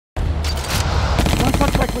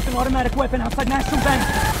an automatic weapon outside National Bank.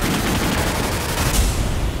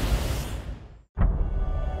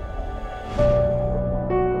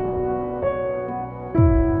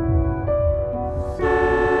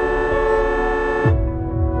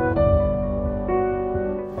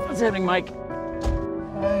 What's happening, Mike?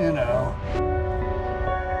 You know.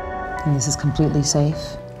 And this is completely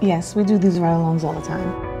safe? Yes, we do these ride-alongs all the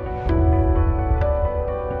time.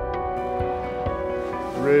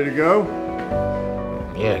 Ready to go?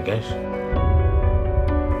 Yeah, I guess.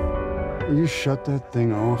 You shut that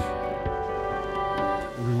thing off.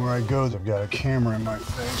 Everywhere I go, they've got a camera in my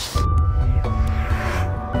face.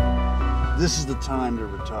 This is the time to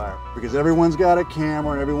retire because everyone's got a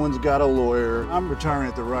camera and everyone's got a lawyer. I'm retiring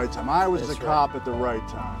at the right time. I was the cop at the right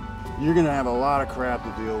time. You're gonna have a lot of crap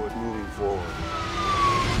to deal with moving forward.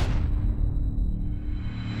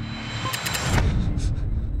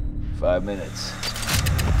 Five minutes.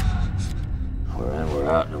 We're in, we're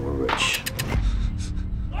out, and we're rich.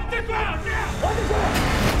 On the ground now! On the ground!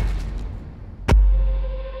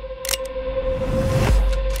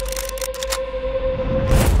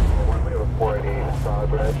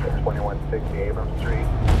 Bridge, 2160 Abrams Street.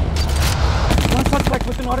 One suspect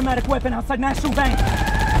with an automatic weapon outside National Bank.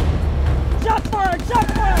 Shots fired!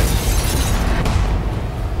 Shots fired!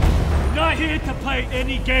 We're not here to play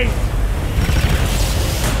any game.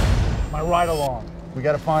 My ride along. We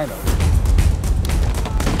gotta find them.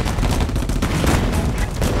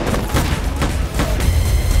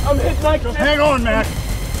 I'm hit like Just hang on, Mac.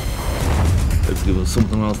 Let's give us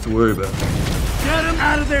something else to worry about. Get him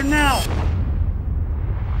out of there now!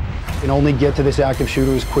 And only get to this active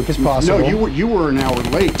shooter as quick as possible. No, you were an hour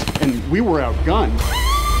late, and we were outgunned.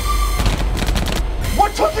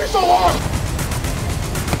 What took you so long?